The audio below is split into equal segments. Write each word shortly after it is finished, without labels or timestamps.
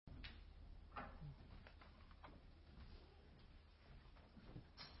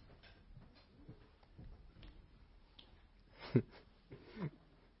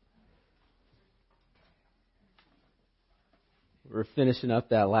We're finishing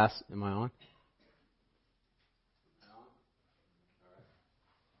up that last. Am I on?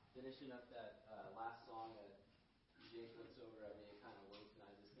 Finishing up that last song that Jake puts over at me, it kind of wakes, and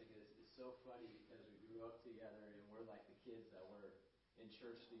I just think it's so funny because we grew up together and we're like the kids that were in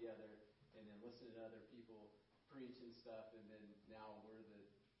church together, and then listening to other people preach and stuff, and then now we're the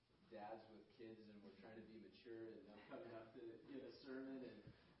dads with kids and we're trying to be mature, and I'm coming up to give a sermon, and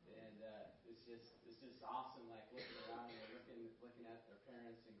it's just awesome, like looking around and looking at their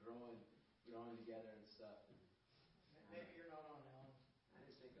parents and growing together and stuff. And, maybe you're not on, Alan. I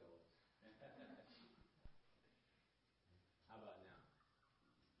didn't think I was. How about now?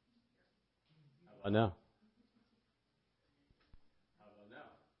 How about now? How about now?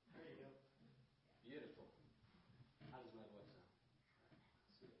 There you go. Beautiful. How does my voice sound?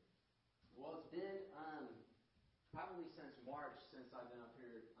 Sweet. Well, it's been probably since March since I've been up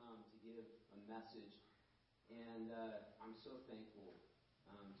here to give a message, and I'm so thankful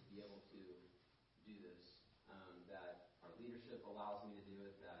to be able to do this. That our leadership allows me to do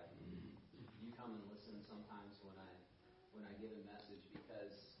it. That you come and listen sometimes when I give a message,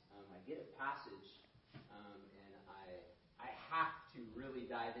 because I get a passage and I have to really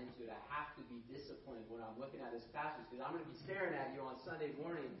dive into it. I have to be disciplined when I'm looking at this passage, because I'm going to be staring at you on Sunday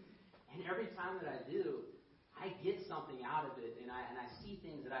morning, and every time that I do, I get something out of it, and I see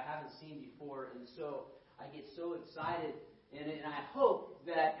things that I haven't seen before, and so I get so excited, and I hope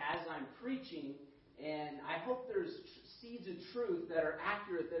that as I'm preaching, and I hope there's seeds of truth that are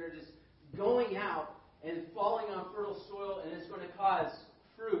accurate, that are just going out and falling on fertile soil, and it's going to cause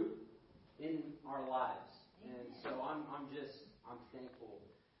fruit in our lives. And so I'm thankful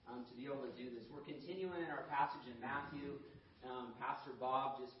to be able to do this. We're continuing in our passage in Matthew. Pastor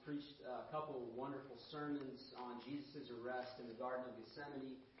Bob just preached a couple of wonderful sermons on Jesus' arrest in the Garden of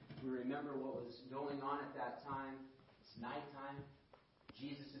Gethsemane. We remember what was going on at that time. It's nighttime.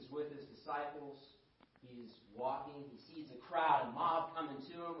 Jesus is with his disciples. He's walking. He sees a crowd, a mob coming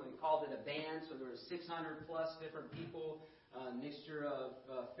to him. We called it a band, so there were 600 plus different people, a mixture of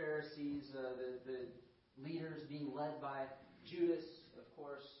Pharisees, the leaders being led by Judas, of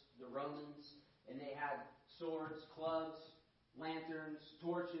course, the Romans, and they had swords, clubs, lanterns,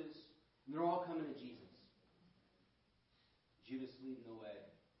 torches, and they're all coming to Jesus. Judas leading the way.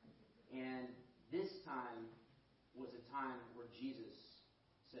 And this time was a time where Jesus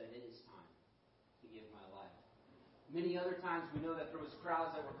said, "It is time to give my life." Many other times we know that there was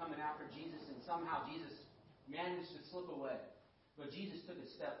crowds that were coming after Jesus, and somehow Jesus managed to slip away. But Jesus took a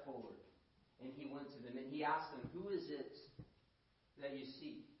step forward, and he went to them, and he asked them, "Who is it that you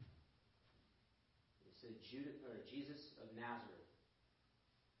seek?" They said, "Jesus of Nazareth."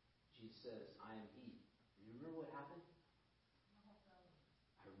 Jesus says, "I am he." Remember what happened?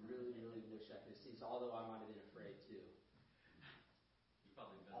 I really, really wish I could see. Although I might have been afraid too.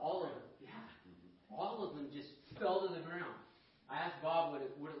 All of them just fell to the ground. I asked Bob what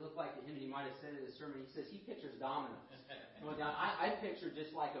it looked like to him, and he might have said in the sermon. He says he pictures dominoes going down. I picture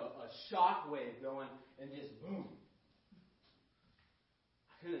just like a shock wave going and just boom.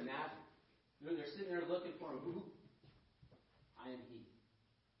 I couldn't imagine. They're sitting there looking for him. Who? I am he.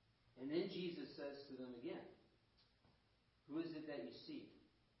 And then Jesus says to them again, "Who is it that you seek?"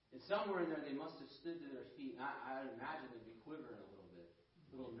 And somewhere in there they must have stood to their feet. And I imagine they'd be quivering a little bit,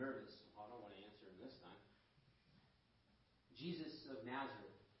 a little nervous. I don't want to answer him this time. "Jesus of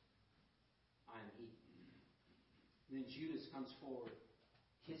Nazareth, I am he." And then Judas comes forward,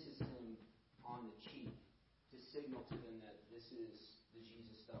 kisses him on the cheek to signal to them that this is the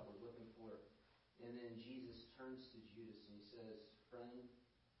Jesus that we're looking for. And then Jesus turns to Judas and he says, "Friend,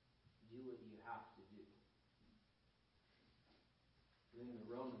 do what you have to do." And then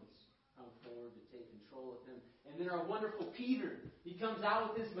the Romans come forward to take control of him. And then our wonderful Peter, he comes out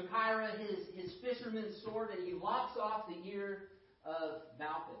with his Machaira, his fisherman's sword, and he lops off the ear of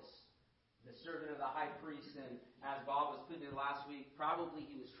Malchus, the servant of the high priest. And as Bob was putting it last week, probably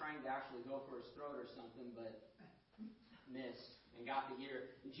he was trying to actually go for his throat or something, but missed and got the ear.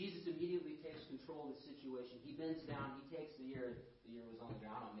 And Jesus immediately takes control of the situation. He bends down, he takes the ear. The ear was on the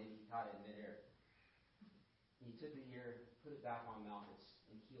ground, or maybe he caught it in midair. He took the ear, put it back on Malchus,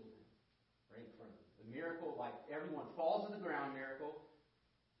 and healed him right in front of him. The miracle, like everyone falls to the ground, miracle.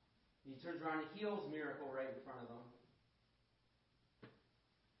 He turns around and heals, miracle right in front of him.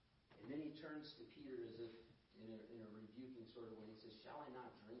 And then he turns to Peter as if in a rebuking sort of way. He says, "Shall I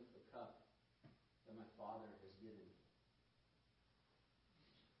not drink the cup that my Father has given me?"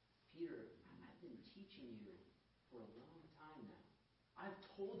 Peter, I've been teaching you for a long time now. I've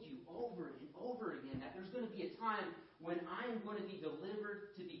told you over and over again that there's going to be a time when I am going to be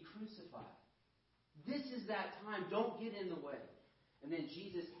delivered to be crucified. This is that time. Don't get in the way. And then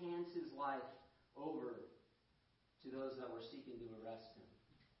Jesus hands his life over to those that were seeking to arrest him.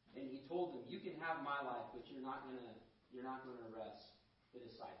 And he told them, you can have my life, but you're not going to arrest the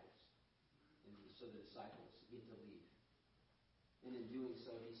disciples. And so the disciples get to leave. And in doing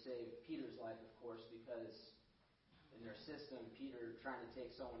so, he saved Peter's life, of course, because in their system, Peter trying to take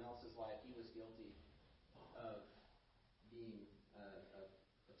someone else's life, he was guilty of being of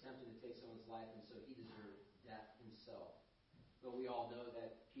attempting to take someone's life, and so he deserved death himself. But we all know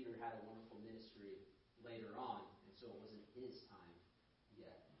that Peter had a wonderful ministry later on, and so it wasn't his time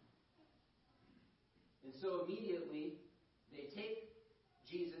yet. And so immediately, they take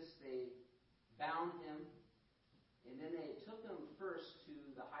Jesus, they bound him, and then they took him first to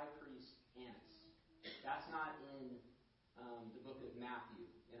the high priest Annas. That's not in the book of Matthew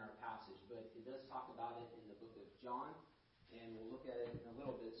in our passage, but it does talk about it in the book of John, and we'll look at it in a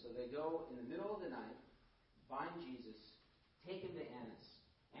little bit. So they go in the middle of the night, find Jesus, take him to Annas.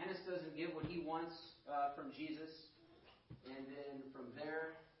 Annas doesn't get what he wants from Jesus, and then from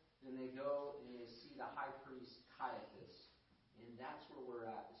there, then they go and they see the high priest Caiaphas, and that's where we're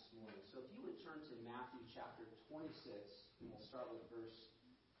at this morning. So if you would turn to Matthew chapter 26, and we'll start with verse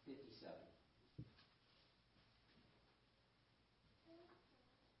 57.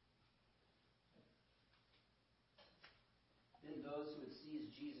 Then those who had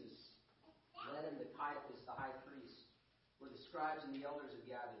seized Jesus led him to Caiaphas, the high priest, where the scribes and the elders had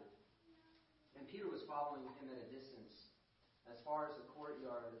gathered. And Peter was following him at a distance, as far as the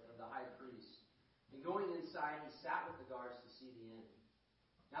courtyard of the high priest. And going inside, he sat with the guards to see the end.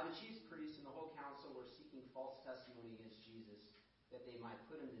 Now the chief priests and the whole council were seeking false testimony against Jesus, that they might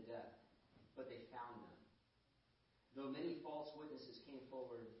put him to death. But they found none. Though many false witnesses came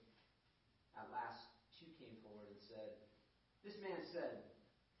forward, at last two came forward and said, this man said,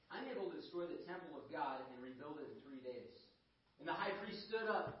 I'm able to destroy the temple of God and rebuild it in 3 days. And the high priest stood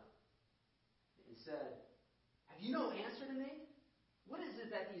up and said, have you no answer to make? What is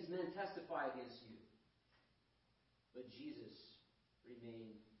it that these men testify against you? But Jesus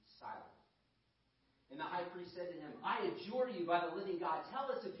remained silent. And the high priest said to him, I adjure you by the living God,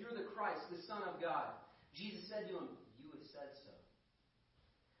 tell us if you're the Christ, the Son of God. Jesus said to him, you have said so.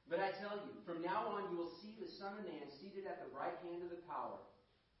 But I tell you, from now on you will see the Son of Man seated at the right hand of the power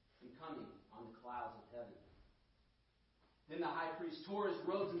and coming on the clouds of heaven. Then the high priest tore his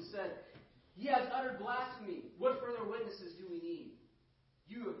robes and said, he has uttered blasphemy. What further witnesses do we need?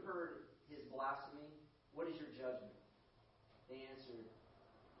 You have heard his blasphemy. What is your judgment? They answered,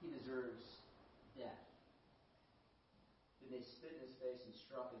 he deserves death. Then they spit in his face and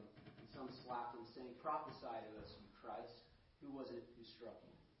struck him, and some slapped him, saying, prophesy to us, you Christ. Who was it who struck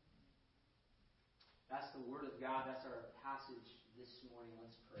you? That's the word of God. That's our passage this morning.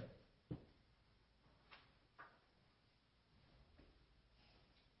 Let's pray.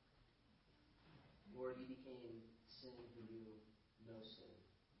 Lord, you became sin who knew no sin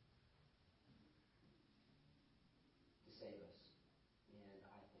to save us. And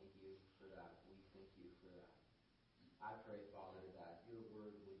I thank you for that. We thank you for that. I pray, Father, that your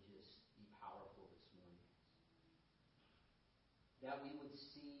word would just be powerful this morning. That we would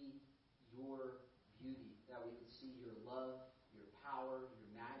see your beauty, that we would see your love, your power, your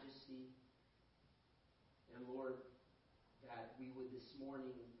majesty. And Lord, that we would this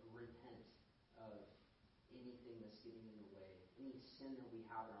morning repent of anything that's getting in the way, any sin that we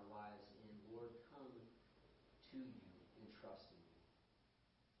have in our lives, and Lord, come to you and trust in you.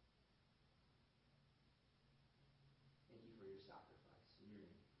 Thank you for your sacrifice. In your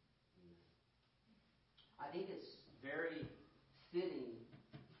name, amen. I think it's very fitting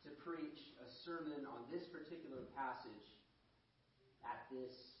to preach a sermon on this particular passage at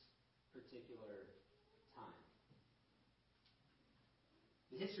this particular time.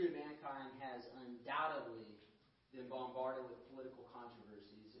 The history of mankind has undoubtedly been bombarded with political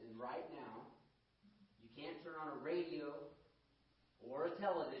controversies, and right now, you can't turn on a radio or a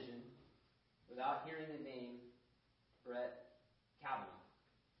television without hearing the name Brett Kavanaugh.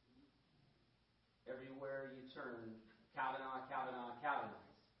 Everywhere you turn, Kavanaugh, Kavanaugh, Kavanaugh.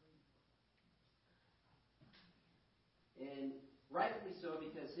 And rightfully so,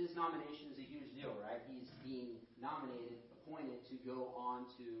 because his nomination is a huge deal, right? He's being nominated, appointed to go on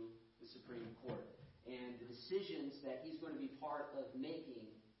to the Supreme Court. And the decisions that he's going to be part of making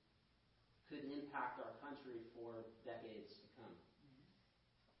could impact our country for decades to come.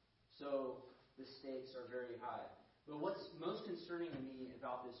 So the stakes are very high. But what's most concerning to me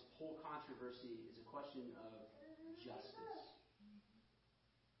about this whole controversy is a question of justice.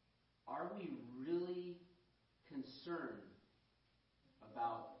 Are we really concerned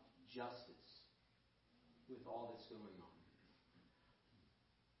about justice with all that's going on?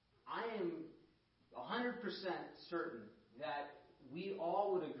 100% certain that we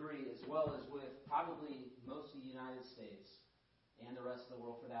all would agree, as well as with probably most of the United States and the rest of the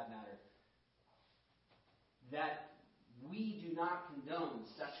world for that matter, that we do not condone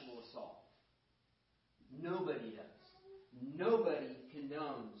sexual assault. Nobody does. Nobody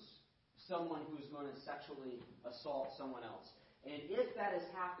condones someone who is going to sexually assault someone else. And if that has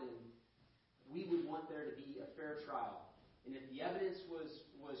happened, we would want there to be a fair trial. And if the evidence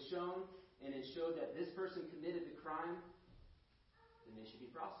was shown and it showed that this person committed the crime, then they should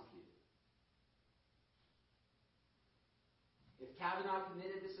be prosecuted. If Kavanaugh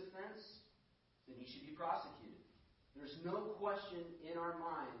committed this offense, then he should be prosecuted. There's no question in our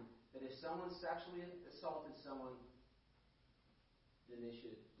mind that if someone sexually assaulted someone, then they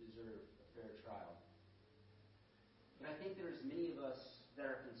should deserve a fair trial. And I think there's many of us that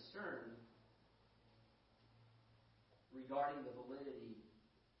are concerned regarding the validity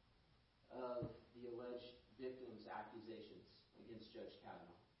of the alleged victim's accusations against Judge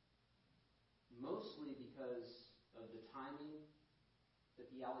Kavanaugh. Mostly because of the timing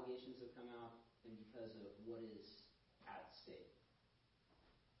that the allegations have come out and because of what is at stake.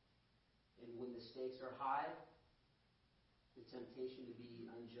 And when the stakes are high, the temptation to be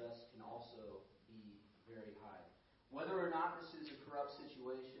unjust can also be very high. Whether or not this is a corrupt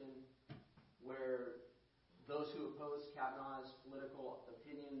situation where those who oppose Kavanaugh's political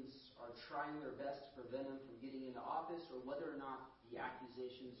opinions are trying their best to prevent him from getting into office, or whether or not the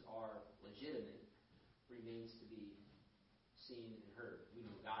accusations are legitimate, remains to be seen and heard. We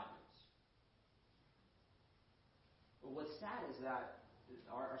know God knows. But what's sad is that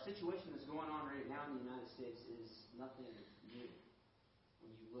our situation that's going on right now in the United States is nothing new.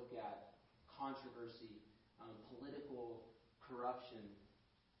 When you look at controversy, political corruption,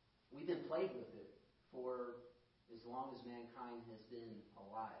 we've been plagued with it for as long as mankind has been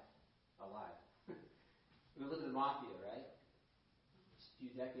alive. We look at the mafia, right? Just a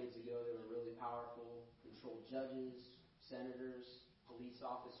few decades ago, they were really powerful, controlled judges, senators, police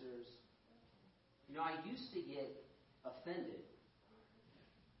officers. You know, I used to get offended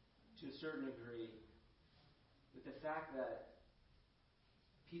to a certain degree with the fact that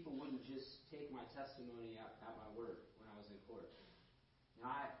people wouldn't just take my testimony at my word when I was in court.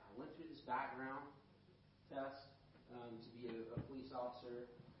 Now, I went through this background test to be a police officer.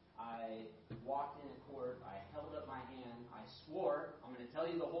 I walked in court. I held up my hand. I swore, I'm going to tell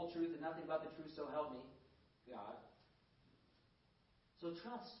you the whole truth and nothing but the truth, so help me, God. So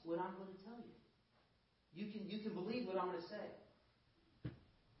trust what I'm going to tell you. You can believe what I'm going to say.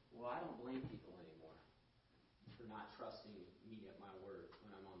 Well, I don't blame people anymore for not trusting me at my word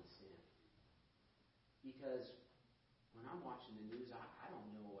when I'm on the stand. Because when I'm watching the news, I don't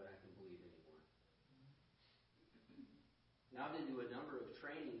know what I can believe anymore. Now, I've been to a number of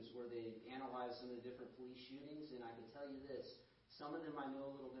trainings where they analyze some of the different police shootings, and I can tell you this. Some of them I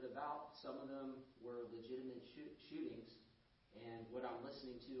know a little bit about. Some of them were legitimate shootings, and what I'm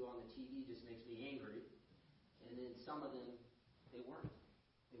listening to on the TV just makes me angry. And then some of them, they weren't.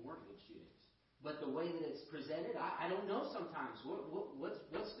 They weren't good shootings. But the way that it's presented, I don't know sometimes.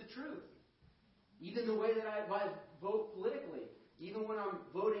 What's the truth? Even the way that I vote politically, even when I'm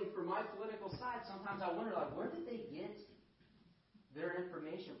voting for my political side, sometimes I wonder, like, where did they get their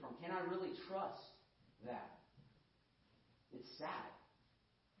information from? Can I really trust that? It's sad.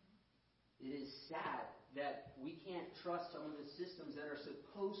 It is sad that we can't trust some of the systems that are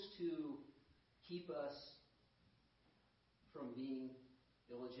supposed to keep us from being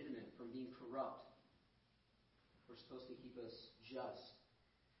illegitimate, from being corrupt. We're supposed to keep us just.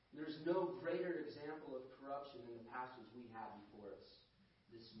 There's no greater example of corruption than the passage we have before us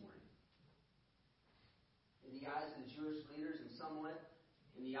this morning. In the eyes of the Jewish leaders and somewhat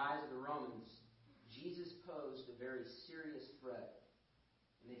in the eyes of the Romans, Jesus posed a very serious threat,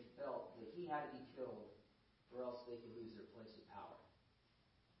 and they felt that he had to be killed or else they could lose their place of power.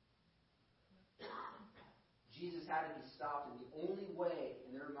 Jesus had to be stopped, and the only way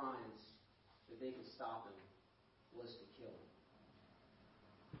in their minds that they could stop him was to kill him.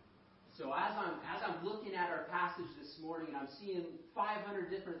 So as I'm looking at our passage this morning, and I'm seeing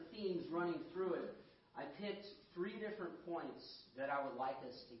 500 different themes running through it, I picked 3 different points that I would like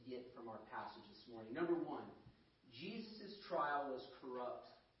us to get from our passage this morning. Number 1, Jesus' trial was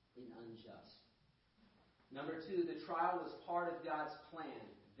corrupt and unjust. Number 2, the trial was part of God's plan.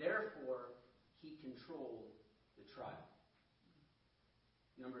 Therefore, he controlled the trial.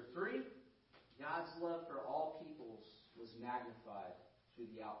 Number 3, God's love for all peoples was magnified through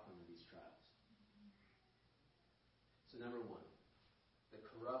the outcome of these trials. So number 1, the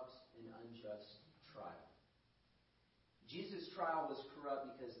corrupt and unjust trial. Jesus' trial was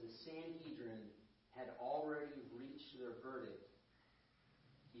corrupt because the Sanhedrin had already reached their verdict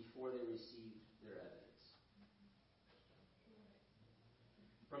before they received their evidence.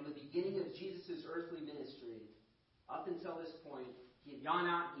 From the beginning of Jesus' earthly ministry, up until this point, he had gone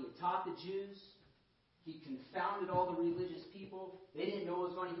out and he had taught the Jews. He confounded all the religious people. They didn't know what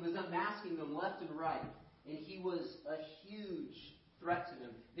was going on. He was unmasking them left and right. And he was a huge threat to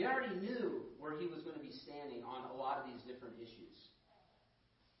them. They already knew where he was going to be standing on a lot of these different issues.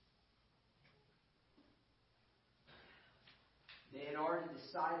 They had already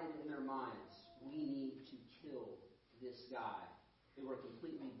decided in their minds, we need to kill this guy. They were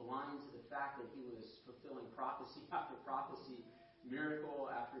completely blind to the fact that he was fulfilling prophecy after prophecy,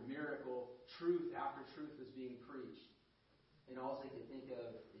 miracle after miracle, truth after truth was being preached. And all they could think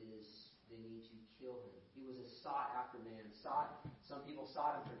of is they need to kill him. He was a sought after man. Some people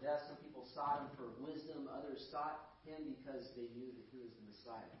sought him for death, some people sought him for wisdom, others sought him because they knew that he was the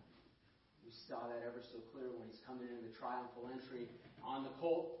Messiah. We saw that ever so clear when he's coming in the triumphal entry on the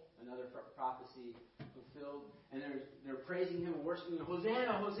colt, another prophecy fulfilled. And they're praising him and worshiping him.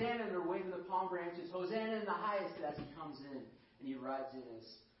 Hosanna, Hosanna, and they're waving the palm branches. Hosanna in the highest as he comes in. And he rides in as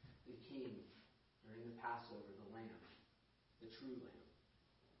the king during the Passover, the lamb, the true lamb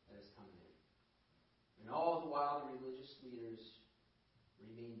that is coming in. And all the while the religious leaders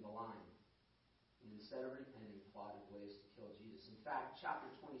remained blind. And instead of repenting, plotted ways to kill Jesus. In fact, chapter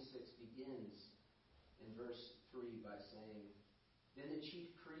 26 begins in verse 3 by saying, Then the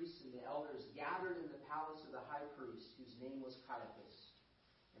chief priests and the elders gathered in the palace of the high priest, whose name was Caiaphas,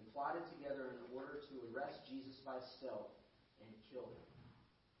 and plotted together in order to arrest Jesus by stealth and kill him.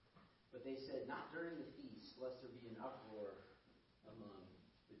 But they said, Not during the feast, lest there be an uproar among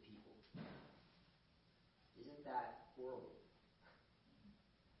the people. Isn't that horrible?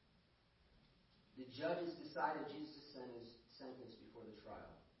 The judges decided Jesus' sentence before the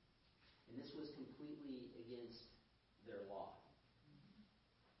trial. And this was completely against their law.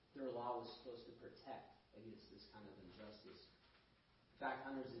 Their law was supposed to protect against this kind of injustice. In fact,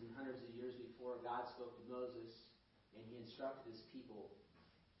 hundreds and hundreds of years before, God spoke to Moses, and he instructed his people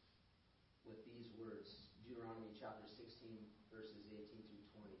with these words. Deuteronomy chapter 16, verses 18 through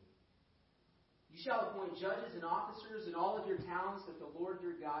 20. You shall appoint judges and officers in all of your towns that the Lord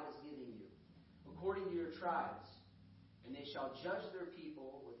your God is giving you, according to your tribes, and they shall judge their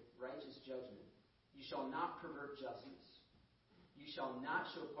people with righteous judgment. You shall not pervert justice. You shall not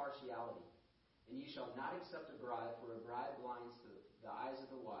show partiality, and you shall not accept a bribe, for a bribe blinds the eyes of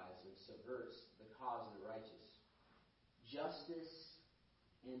the wise and subverts the cause of the righteous. Justice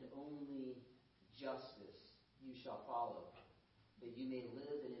and only justice you shall follow, that you may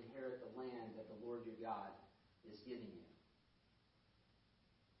live and inherit the land that the Lord your God is giving you.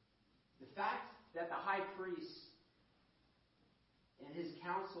 The fact that the high priest and his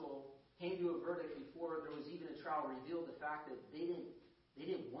council came to a verdict before there was even a trial revealed the fact that they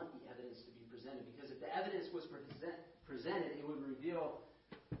didn't want the evidence to be presented, because if the evidence was presented, it would reveal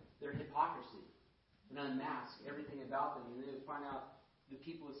their hypocrisy and unmask everything about them, and they would find out the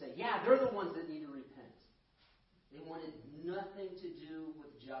people would say, yeah, they're the ones that need to repent. They wanted nothing to do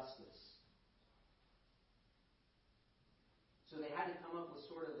with justice. So they had to come up with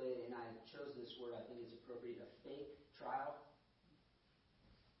sort of and I chose this word, I think it's appropriate, a fake trial.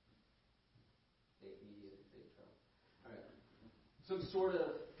 Fake media, fake trial. All right. Some sort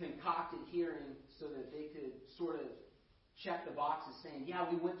of concocted hearing so that they could sort of check the boxes saying, yeah,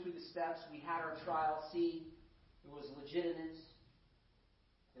 we went through the steps, we had our trial, see, it was legitimate,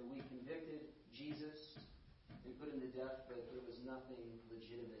 that we convicted Jesus and put him to death, but there was nothing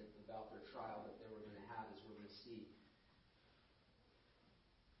legitimate about their trial that they were going to have, as we're going to see.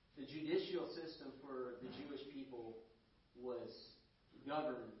 The judicial system for the Jewish people was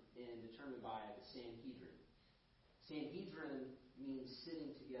governed and determined by the Sanhedrin. Sanhedrin means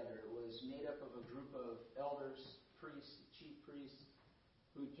sitting together. It was made up of a group of elders, priests, chief priests,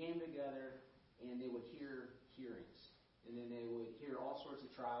 who came together and they would hear hearings. And then they would hear all sorts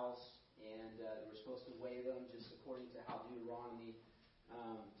of trials, and they were supposed to weigh them just according to how Deuteronomy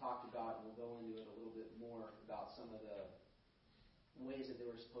talked about, and we'll go into it a little bit more about some of the ways that they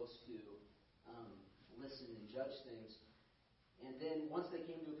were supposed to listen and judge things. And then once they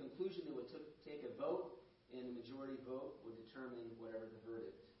came to a conclusion, they would take a vote, and the majority vote would determine whatever the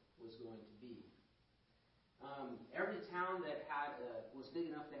verdict was going to be. Every town that was big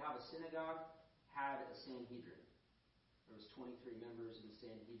enough to have a synagogue had a Sanhedrin. There was 23 members in the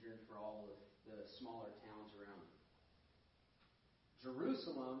Sanhedrin for all of the smaller towns around.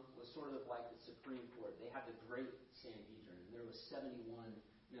 Jerusalem was sort of like the Supreme Court. They had the Great Sanhedrin, and there was 71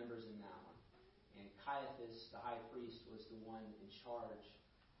 members in that one. And Caiaphas, the high priest, was the one in charge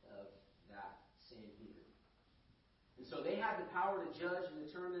of that Sanhedrin. And so they had the power to judge and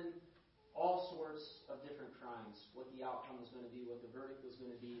determine all sorts of different crimes, what the outcome was going to be, what the verdict was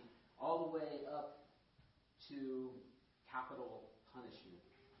going to be, all the way up to capital punishment.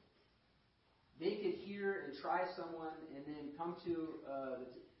 They could hear and try someone and then come to the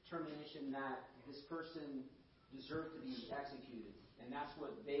determination that this person deserved to be executed. And that's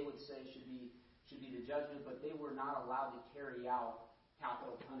what they would say should be the judgment, but they were not allowed to carry out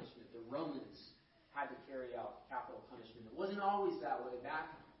capital punishment. The Romans had to carry out capital punishment. It wasn't always that way.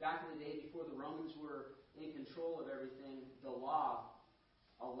 Back in the day, before the Romans were in control of everything, the law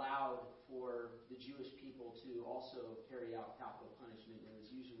allowed for the Jewish people to also carry out capital punishment. It was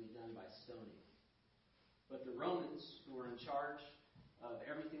usually done by stoning. But the Romans, who were in charge of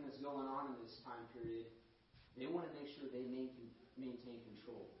everything that's going on in this time period, they want to make sure they maintain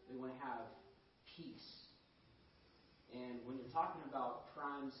control. They want to have peace. And when you're talking about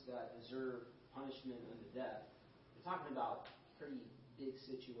crimes that deserve punishment unto death, you're talking about pretty big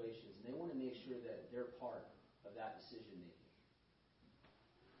situations. And they want to make sure that they're part of that decision making.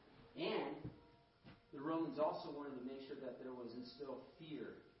 And the Romans also wanted to make sure that there was instilled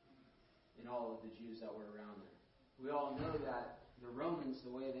fear in all of the Jews that were around there. We all know that the Romans,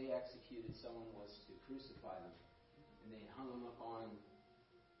 the way they executed someone was to crucify them. And they hung them up on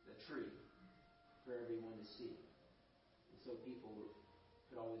the tree for everyone to see. And so people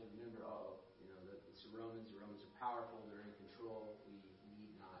could always remember, it's the Romans are powerful, they're in control, we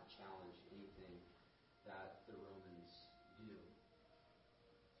need not challenge anything that the Romans do.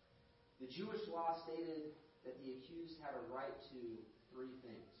 The Jewish law stated that the accused had a right to three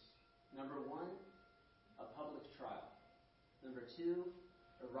things. Number one, a public trial. Number two,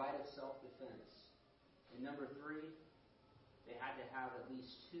 a right of self-defense. And number three, they had to have at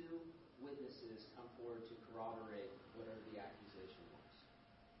least two witnesses come forward to corroborate whatever the accusation was.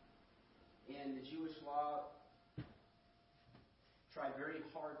 And the Jewish law tried very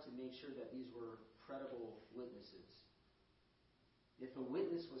hard to make sure that these were credible witnesses. If a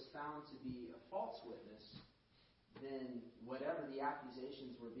witness was found to be a false witness, then whatever the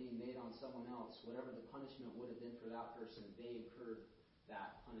accusations were being made on someone else, whatever the punishment would have been for that person, they incurred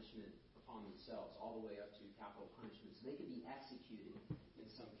that punishment upon themselves, all the way up to capital punishment. So they could be executed in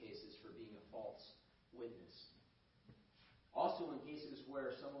some cases for being a false witness. Also, in cases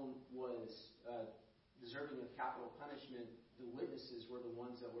where someone was deserving of capital punishment, the witnesses were the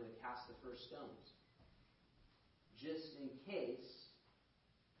ones that were to cast the first stones. Just in case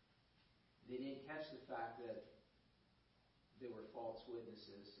they didn't catch the fact that they were false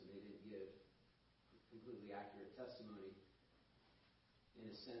witnesses and they didn't give completely accurate testimony. In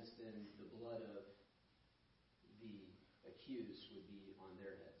a sense, then the blood of the accused would be on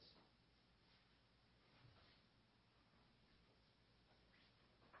their heads.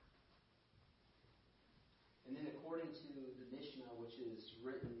 And then according to the Mishnah, which is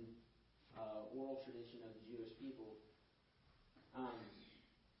written oral tradition of the Jewish people,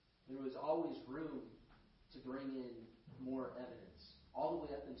 there was always room to bring in more evidence, all the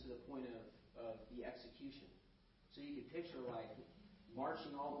way up into the point of the execution. So you could picture like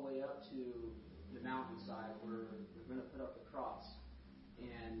marching all the way up to the mountainside where they're going to put up the cross.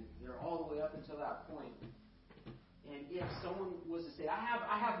 And they're all the way up until that point. And if someone was to say, I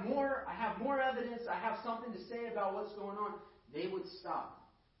have more evidence, I have something to say about what's going on, they would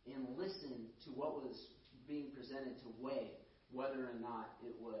stop and listen to what was being presented to weigh whether or not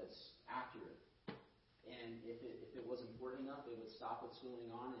it was accurate. And if it was important enough, they would stop what's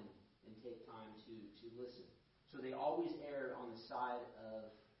going on and take time to listen. So they always erred on the side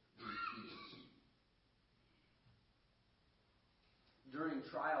of the accused. During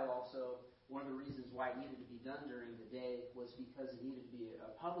trial also, one of the reasons why it needed to be done during the day was because it needed to be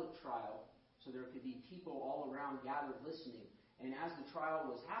a public trial, so there could be people all around gathered listening. And as the trial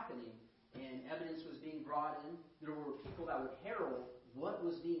was happening and evidence was being brought in, there were people that would herald what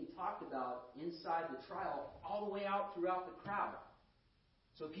was being talked about inside the trial all the way out throughout the crowd.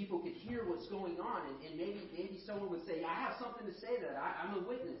 So people could hear what's going on, and maybe someone would say, I have something to say that I'm a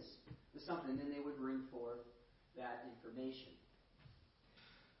witness to something, and then they would bring forth that information.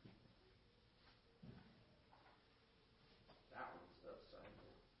 That one's upside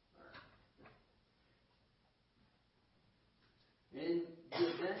down. All right. In the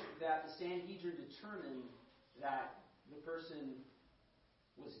event that the Sanhedrin determined that the person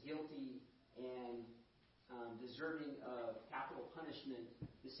was guilty and deserving of capital punishment,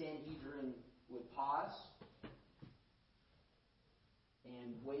 the Sanhedrin would pause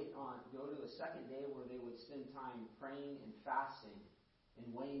and go to a second day where they would spend time praying and fasting and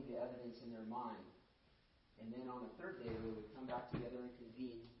weighing the evidence in their mind. And then on the third day, they would come back together and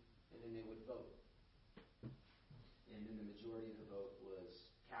convene, and then they would vote. majority of the vote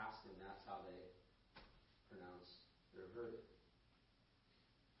was cast, and that's how they pronounced their verdict.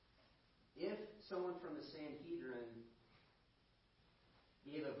 If someone from the Sanhedrin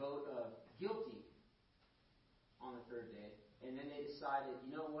gave a vote of guilty on the third day, and then they decided,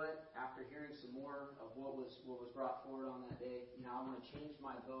 you know what, after hearing some more of what was brought forward on that day, I want to change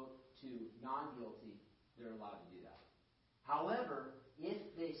my vote to non-guilty, they're allowed to do that. However, if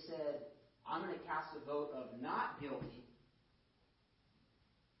they said, I'm going to cast a vote of not guilty,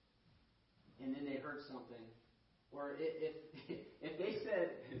 and then they heard something, or if they said,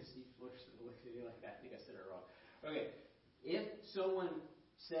 Steve Bush looked at me like that, I think I said it wrong. Okay, if someone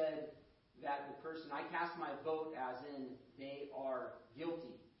said that the person, I cast my vote as in they are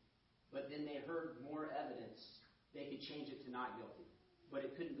guilty, but then they heard more evidence, they could change it to not guilty. But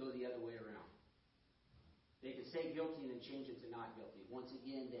it couldn't go the other way around. They could say guilty and then change it to not guilty. Once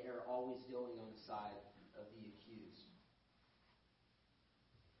again, they are always going on the side of the accused.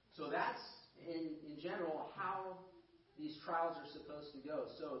 So that's, in general, how these trials are supposed to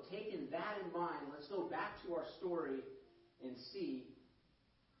go. So taking that in mind, let's go back to our story and see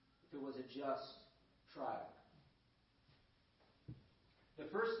if it was a just trial.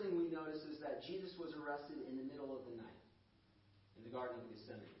 The first thing we notice is that Jesus was arrested in the middle of the night in the Garden of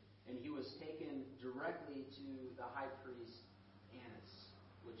Gethsemane. And he was taken directly to the high priest Annas,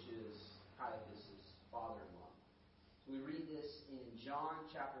 which is Caiaphas' father-in-law. So we read this in John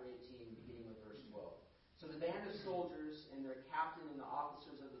chapter 18, beginning with verse 12. So the band of soldiers and their captain and the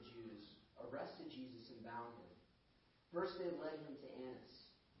officers of the Jews arrested Jesus and bound him. First they led him to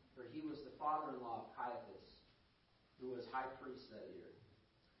Annas, for he was the father-in-law of Caiaphas, who was high priest that year.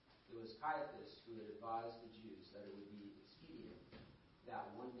 It was Caiaphas who had advised the Jews that it would be expedient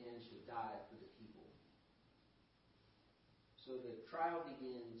that one man should die for the people. So the trial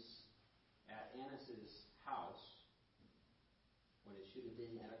begins at Annas' house, when it should have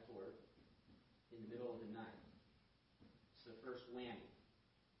been at a court, in the middle of the night. It's the first whammy.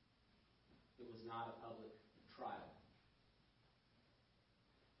 It was not a public trial.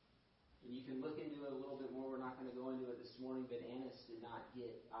 And you can look into it a little bit more. We're not going to go into it this morning, but Annas did not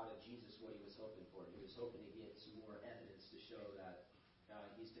get out of Jesus what he was hoping for. He was hoping to get some more evidence to show that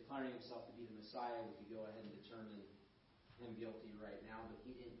he's declaring himself to be the Messiah. We could go ahead and determine him guilty right now, but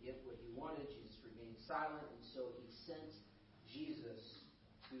he didn't get what he wanted. Jesus remained silent, and so he sent Jesus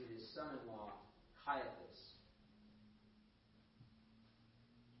to his son-in-law, Caiaphas.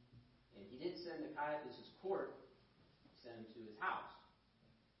 And he didn't send him to Caiaphas' court, he sent him to his house.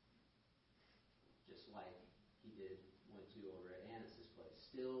 Just like he went to over at Annas' place.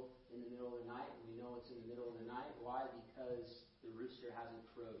 Still in the middle of the night, and we know it's in the middle of the night. Why? Because the rooster hasn't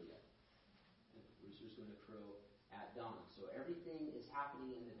crowed yet. And the rooster's going to crow at dawn. So everything is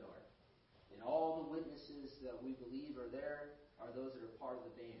happening in the dark. And all the witnesses that we believe are there are those that are part of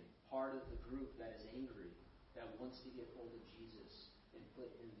the band, part of the group that is angry, that wants to get hold of Jesus and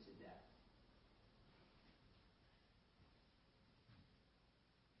put him to death.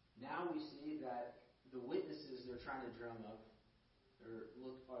 Now we see that the witnesses they're trying to drum up,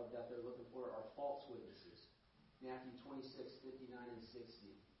 that they're looking for, are false witnesses. Matthew 26:59 and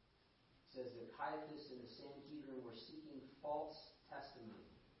 60 says that Caiaphas and the Sanhedrin were seeking false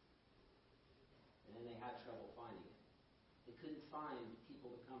testimony. And then they had trouble finding it. They couldn't find people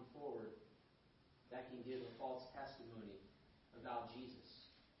to come forward that can give a false testimony about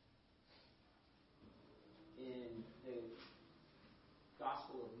Jesus. In the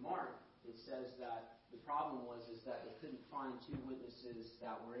Gospel of Mark, it says that the problem was that they couldn't find two witnesses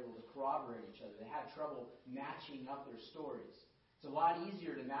that were able to corroborate each other. They had trouble matching up their stories. It's a lot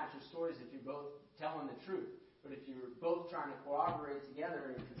easier to match your stories if you're both telling the truth. But if you're both trying to corroborate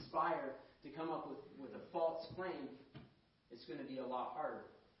together and conspire to come up with a false claim, it's going to be a lot harder.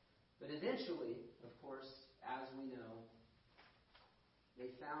 But eventually, of course, as we know,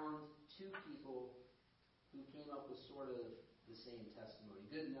 they found two people who came up with sort of the same testimony,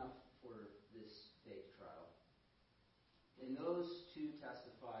 good enough for this fake trial. And those two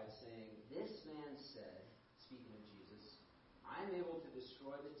testified, saying, "This man said," speaking of Jesus, "I am able to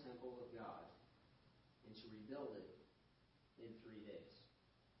destroy the temple of God and to rebuild it in 3 days."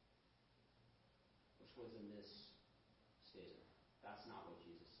 Which was a misstatement. That's not what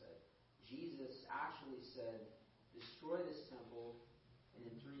Jesus said. Jesus actually said, "Destroy this temple, and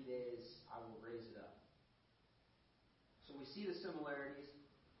in 3 days I will raise it up." So we see the similarities.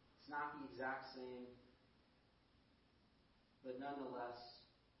 It's not the exact same, but nonetheless,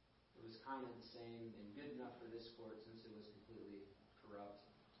 it was kind of the same and good enough for this court since it was completely corrupt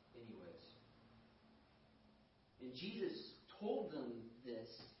anyways. And Jesus told them this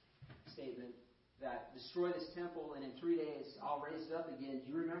statement that destroy this temple and in 3 days I'll raise it up again.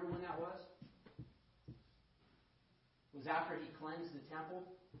 Do you remember when that was? It was after he cleansed the temple,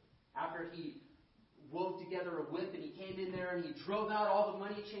 after he wove together a whip and he came in there and he drove out all the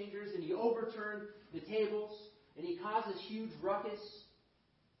money changers and he overturned the tables and he caused this huge ruckus.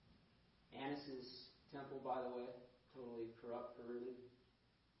 Annas' temple, by the way, totally corrupt, perverted.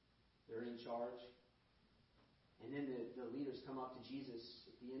 They're in charge. And then the leaders come up to Jesus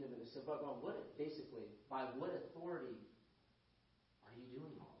at the end of it and say, but what, basically, by what authority are you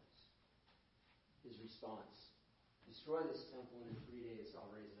doing all this? His response, destroy this temple and in 3 days I'll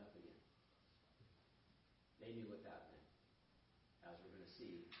raise it up again. They knew what that meant, as we're going to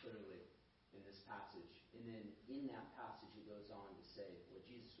see clearly in this passage. And then in that passage it goes on to say what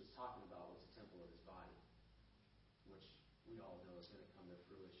Jesus was talking about was the temple of his body, which we all know is going to come to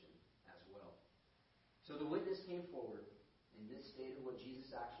fruition as well. So the witness came forward, and this stated what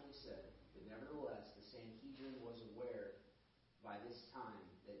Jesus actually said, but nevertheless, the Sanhedrin was aware by this time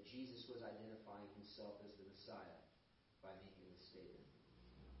that Jesus was identifying himself as the Messiah by making this statement.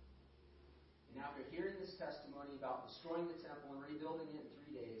 And after hearing this testimony about destroying the temple and rebuilding it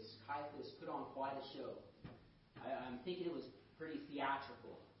in 3 days, Caiaphas put on quite a show. I'm thinking it was pretty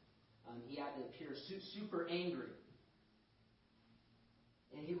theatrical. He had to appear super angry.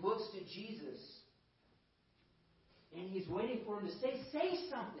 And he looks to Jesus, and he's waiting for him to say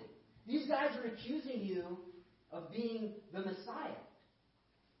something. These guys are accusing you of being the Messiah.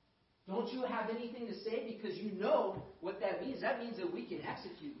 Don't you have anything to say? Because you know what that means. That means that we can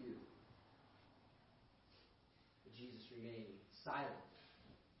execute you. But Jesus remained silent.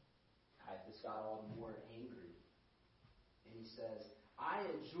 Caiaphas got all the more angry. And he says, I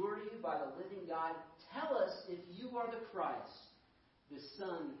adjure you by the living God, tell us if you are the Christ, the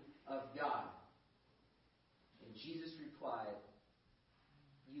Son of God. And Jesus replied,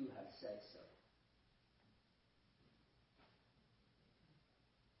 you have said so.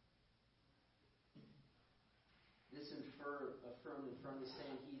 This affirmed in front of the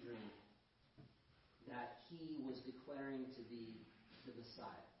Sanhedrin that he was declaring to be the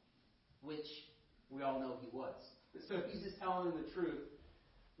Messiah, which we all know he was. So he's just telling them the truth,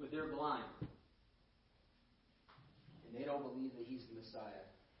 but they're blind. And they don't believe that he's the Messiah.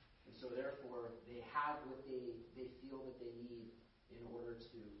 And so therefore, they have what they feel that they need in order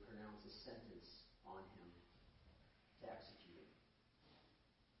to pronounce a sentence on him, to execute him.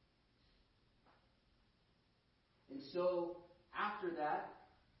 And so, after that,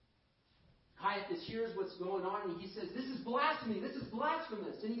 Caiaphas hears what's going on and he says, this is blasphemy, this is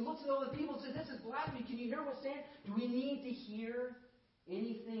blasphemous. And he looks at all the people and says, this is blasphemy. Can you hear what's saying? Do we need to hear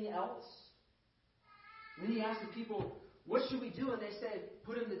anything else? And then he asks the people, what should we do? And they say,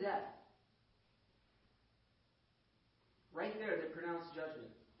 put him to death. Right there, they pronounce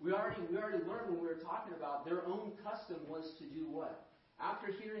judgment. We already learned when we were talking about their own custom was to do what?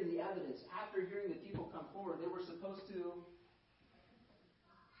 After hearing the evidence, after hearing the people come forward, they were supposed to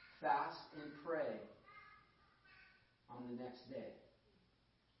fast and pray on the next day.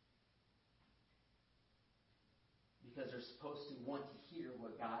 Because they're supposed to want to hear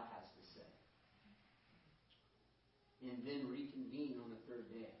what God has to say. And then reconvene on the third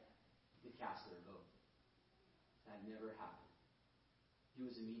day to cast their vote. That never happened. He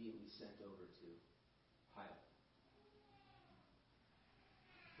was immediately sent over to Pilate.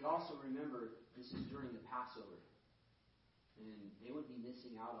 But also remember, this is during the Passover. And they would be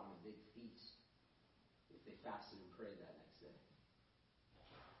missing out on a big feast if they fasted and prayed that next day.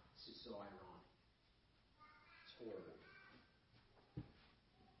 It's just so ironic. It's horrible.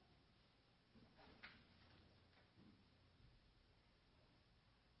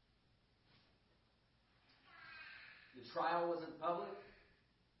 The trial wasn't public.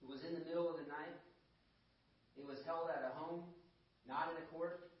 It was in the middle of the night. It was held at a home, not in a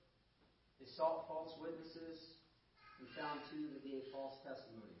court. They sought false witnesses and found two that gave false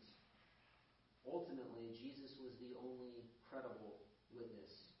testimonies. Ultimately, Jesus was the only credible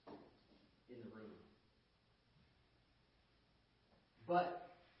witness in the room.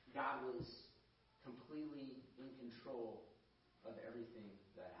 But God was completely in control of everything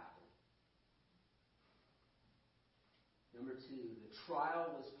that happened. Number two, the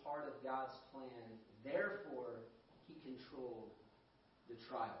trial was part of God's plan. Therefore, he controlled the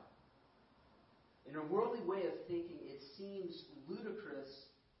trial. In a worldly way of thinking, it seems ludicrous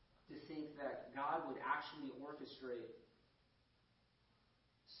to think that God would actually orchestrate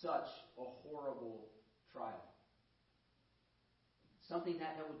such a horrible trial. Something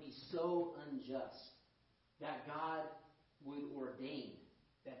that would be so unjust that God would ordain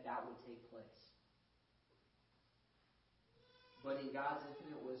that would take place. But in God's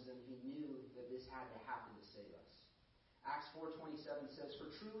infinite wisdom, He knew that this had to happen to save us. Acts 4:27 says,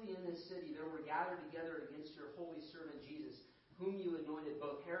 "For truly in this city there were gathered together against your holy servant Jesus, whom you anointed,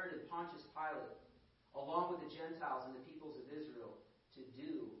 both Herod and Pontius Pilate, along with the Gentiles and the peoples of Israel, to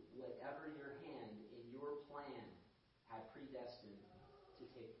do whatever your hand in your plan had predestined to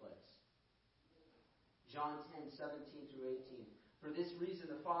take place." John 10:17-18. "For this reason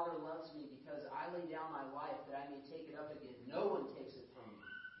the Father loves me, because I lay down my life that I may take it up again. No one takes it from me,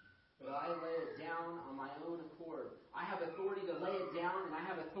 but I lay it down on my own accord. I have authority to lay it down, and I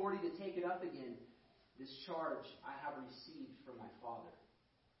have authority to take it up again. This charge I have received from my Father."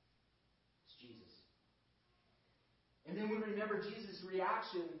 It's Jesus. And then we remember Jesus'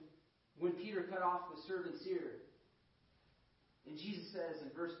 reaction when Peter cut off the servant's ear. And Jesus says in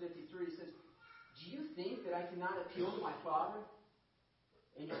verse 53, He says, "Do you think that I cannot appeal to my Father,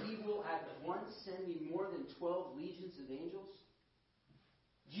 and He will at once send me more than 12 legions of angels?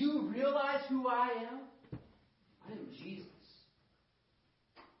 Do you realize who I am? I am Jesus.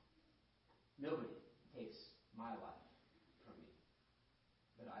 Nobody takes my life from me,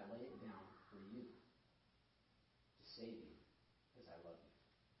 but I lay it down for you, to save you, because I love you."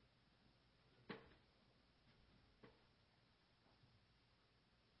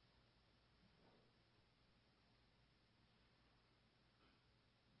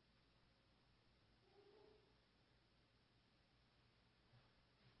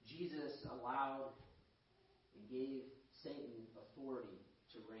 Jesus allowed and gave Satan authority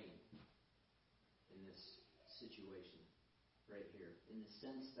to reign in this situation right here, in the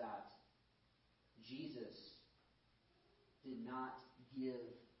sense that Jesus did not give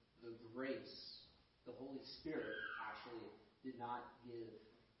the grace, the Holy Spirit actually did not give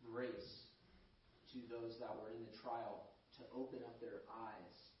grace to those that were in the trial to open up their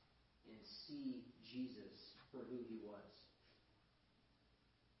eyes and see Jesus for who He was.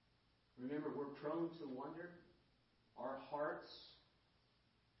 Remember, we're prone to wonder. Our hearts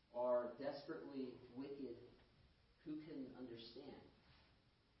are desperately wicked. Who can understand?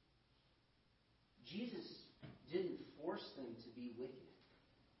 Jesus didn't force them to be wicked.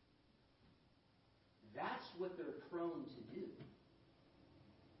 That's what they're prone to do.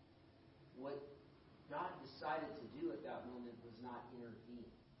 What God decided to do at that moment was not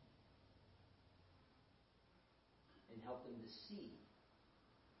intervene and help them to see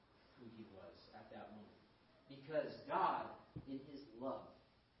who He was at that moment. Because God, in His love,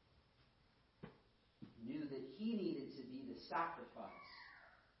 knew that He needed to be the sacrifice,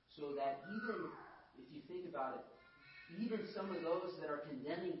 so that even, if you think about it, even some of those that are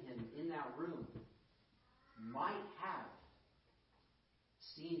condemning Him in that room might have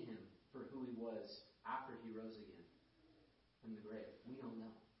seen Him for who He was after He rose again from the grave. We don't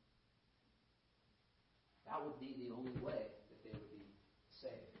know. That would be the only way that they would be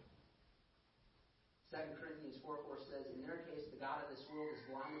saved. 2 Corinthians 4:4 says, "In their case, the God of this world has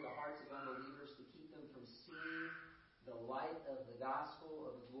blinded the hearts of unbelievers to keep them from seeing the light of the gospel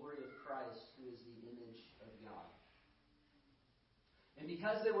of the glory of Christ, who is the image of God." And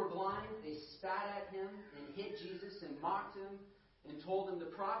because they were blind, they spat at Him and hit Jesus and mocked Him and told Him to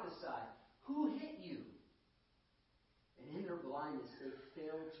prophesy. "Who hit you?" And in their blindness, they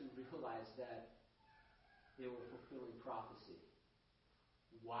failed to realize that they were fulfilling prophecy.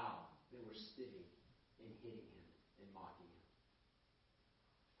 Wow, they were spitting and hitting Him and mocking Him.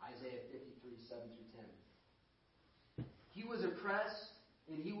 Isaiah 53:7-10. "He was oppressed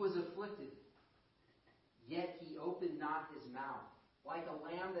and He was afflicted, yet He opened not His mouth. Like a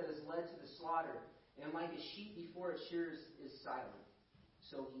lamb that is led to the slaughter, and like a sheep before its shears is silent,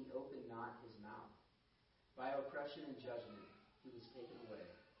 so He opened not His mouth. By oppression and judgment He was taken away.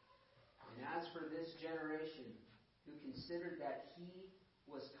 And as for this generation, who considered that He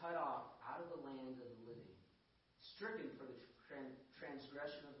was cut off out of the land of the living, stricken for the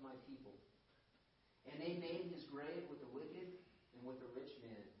transgression of my people. And they made His grave with the wicked and with the rich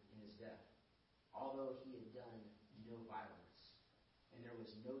man in his death, although He had done no violence, and there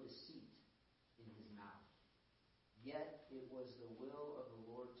was no deceit in His mouth. Yet it was the will of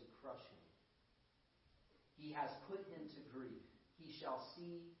the Lord to crush Him. He has put Him to grief. He shall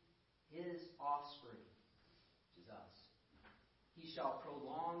see His offspring," which is us. "He shall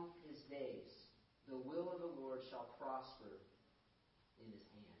prolong His days. The will of the Lord shall prosper in His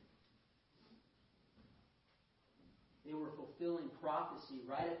hand." They were fulfilling prophecy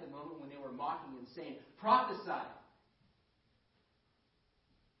right at the moment when they were mocking Him, saying, "Prophesy."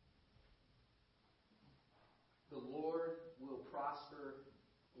 The Lord will prosper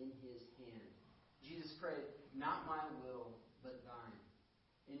in His hand. Jesus prayed, "Not my will, but thine."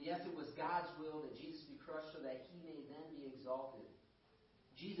 And yes, it was God's will that Jesus be crushed so that he may then be exalted.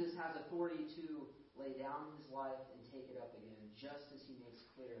 Jesus has authority to lay down his life and take it up again, just as he makes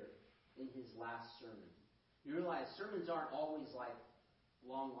clear in his last sermon. You realize sermons aren't always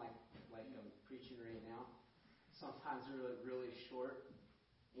long like I'm preaching right now. Sometimes they're really short.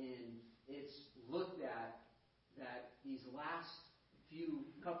 And it's looked at that these last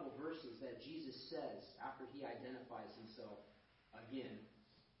couple verses that Jesus says after he identifies himself again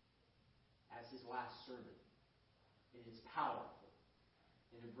as his last sermon. And it's powerful.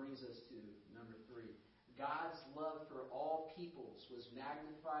 And it brings us to number 3. God's love for all peoples was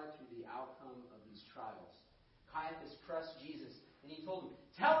magnified through the outcome of these trials. Caiaphas pressed Jesus, and he told him,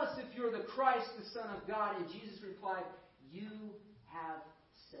 "Tell us if you're the Christ, the Son of God." And Jesus replied, "You have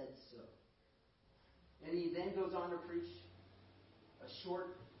said so." And he then goes on to preach a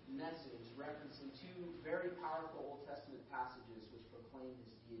short message referencing 2 very powerful Old Testament passages which proclaim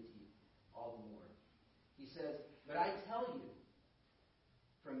his deity all the more. He says, "But I tell you,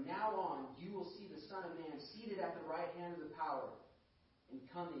 from now on you will see the Son of Man seated at the right hand of the power and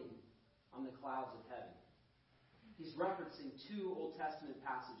coming on the clouds of heaven." He's referencing 2 Old Testament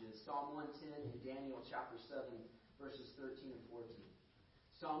passages, Psalm 110 and Daniel chapter 7, verses 13 and 14.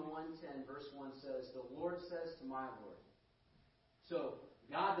 Psalm 110, verse 1 says, "The Lord says to my Lord." So,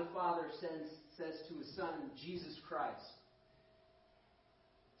 God the Father says to his Son, Jesus Christ,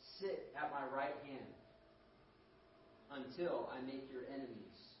 "Sit at my right hand until I make your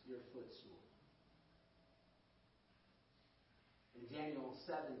enemies your footstool." In Daniel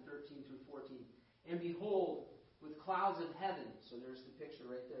 7, 13 through 14, "And behold, with clouds of heaven," so there's the picture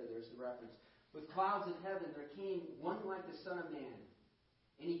right there, there's the reference. "With clouds of heaven there came one like the Son of Man,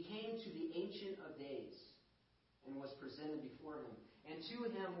 and he came to the Ancient of Days and was presented before him. And to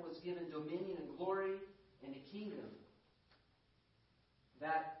him was given dominion and glory and a kingdom,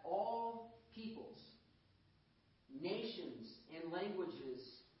 that all peoples, nations, and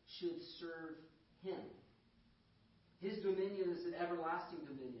languages should serve him. His dominion is an everlasting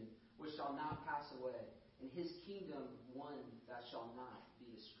dominion, which shall not pass away, and his kingdom one that shall not be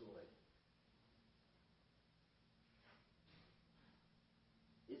destroyed."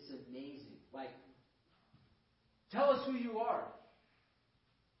 It's amazing. Tell us who you are.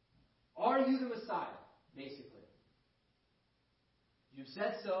 Are you the Messiah? Basically. You've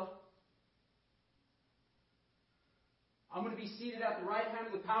said so. I'm going to be seated at the right hand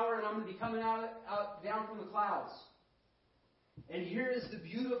of the power, and I'm going to be coming out down from the clouds. And here is the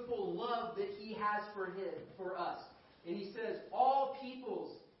beautiful love that he has for us. And he says, all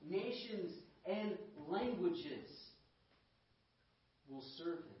peoples, nations, and languages will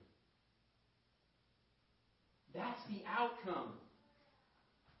serve him. That's the outcome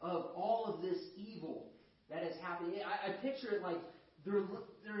of all of this evil that is happening. I picture it like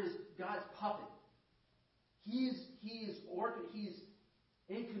there is God's puppet. He's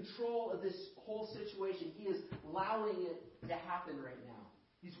in control of this whole situation. He is allowing it to happen right now.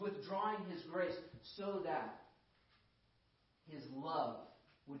 He's withdrawing his grace so that his love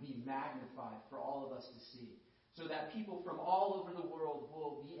would be magnified for all of us to see. So that people from all over the world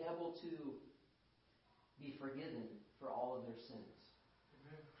will be able to be forgiven for all of their sins.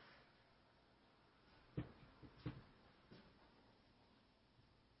 Amen.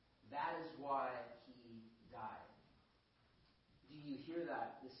 That is why he died. Do you hear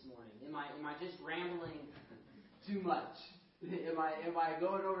that this morning? Am I just rambling too much? Am I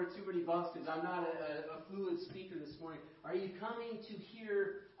going over too many bumps because I'm not a fluid speaker this morning? Are you coming to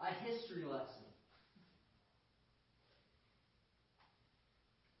hear a history lesson?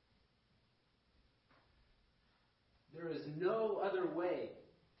 There is no other way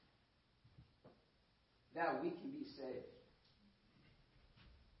that we can be saved.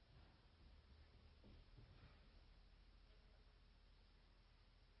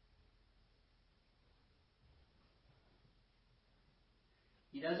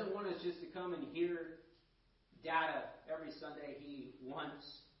 He doesn't want us just to come and hear data every Sunday. He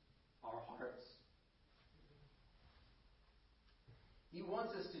wants our hearts. He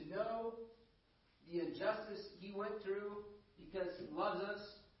wants us to know the injustice he went through because he loves us,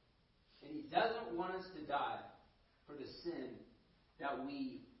 and he doesn't want us to die for the sin that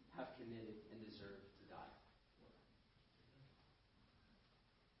we have committed and deserve to die.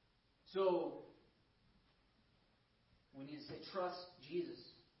 So, we need to say, trust Jesus.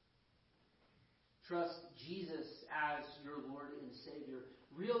 Trust Jesus as your Lord and Savior.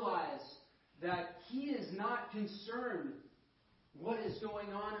 Realize that he is not concerned what is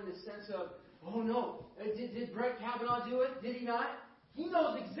going on in the sense of, oh no, did Brett Kavanaugh do it? Did he not? He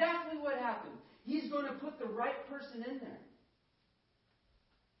knows exactly what happened. He's going to put the right person in there.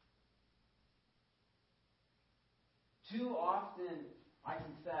 Too often, I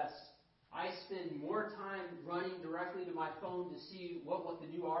confess, I spend more time running directly to my phone to see what the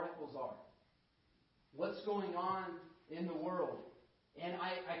new articles are. What's going on in the world. And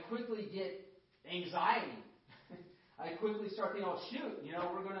I quickly get anxiety. I quickly start thinking, oh shoot,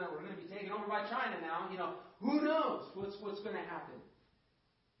 we're gonna be taken over by China now. Who knows what's gonna happen.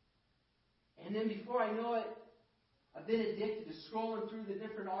 And then before I know it, I've been addicted to scrolling through the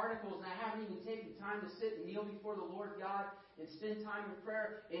different articles, and I haven't even taken time to sit and kneel before the Lord God and spend time in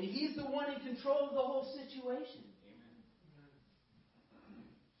prayer. And He's the one in control of the whole situation. Amen.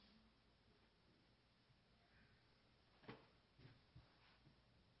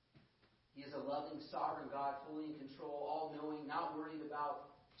 He is a loving, sovereign God, fully in control, all-knowing, not worried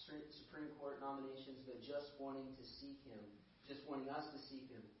about Supreme Court nominations, but just wanting to seek Him, just wanting us to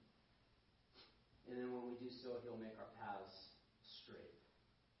seek Him. And then when we do so, He'll make our paths straight.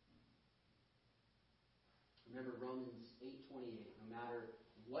 Remember Romans 8:28. No matter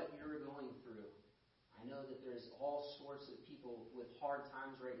what you're going through, I know that there's all sorts of people with hard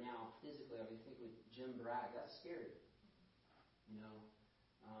times right now, physically. I mean, think with Jim Bragg. That's scary.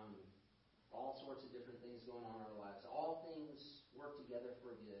 All sorts of different things going on in our lives. All things work together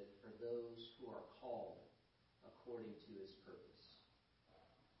for good for those who are called according to His purpose.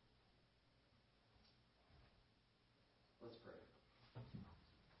 Let's pray.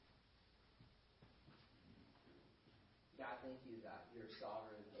 God, thank you that you're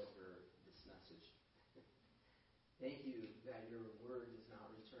sovereign over this message. Thank you that your word does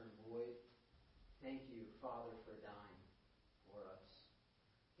not return void. Thank you, Father, for dying for us.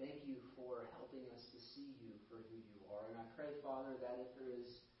 Thank you for helping us to see you for who you are. And I pray, Father, that if there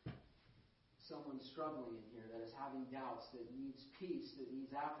is someone struggling in here that is having doubts, that needs peace, that needs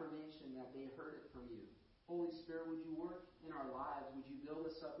affirmation, that they heard it from you, Holy Spirit, would you work in our lives? Would you build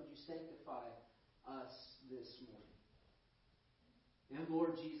us up? Would you sanctify us this morning? And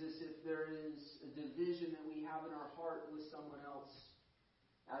Lord Jesus, if there is a division that we have in our heart with someone else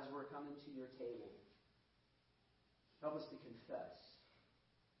as we're coming to your table, help us to confess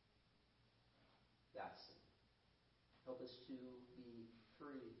that sin. Help us to be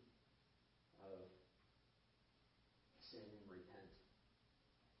free of sin and repent.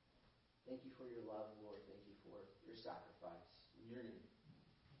 Thank you for your love, Lord. Thank you for your sacrifice. In your name.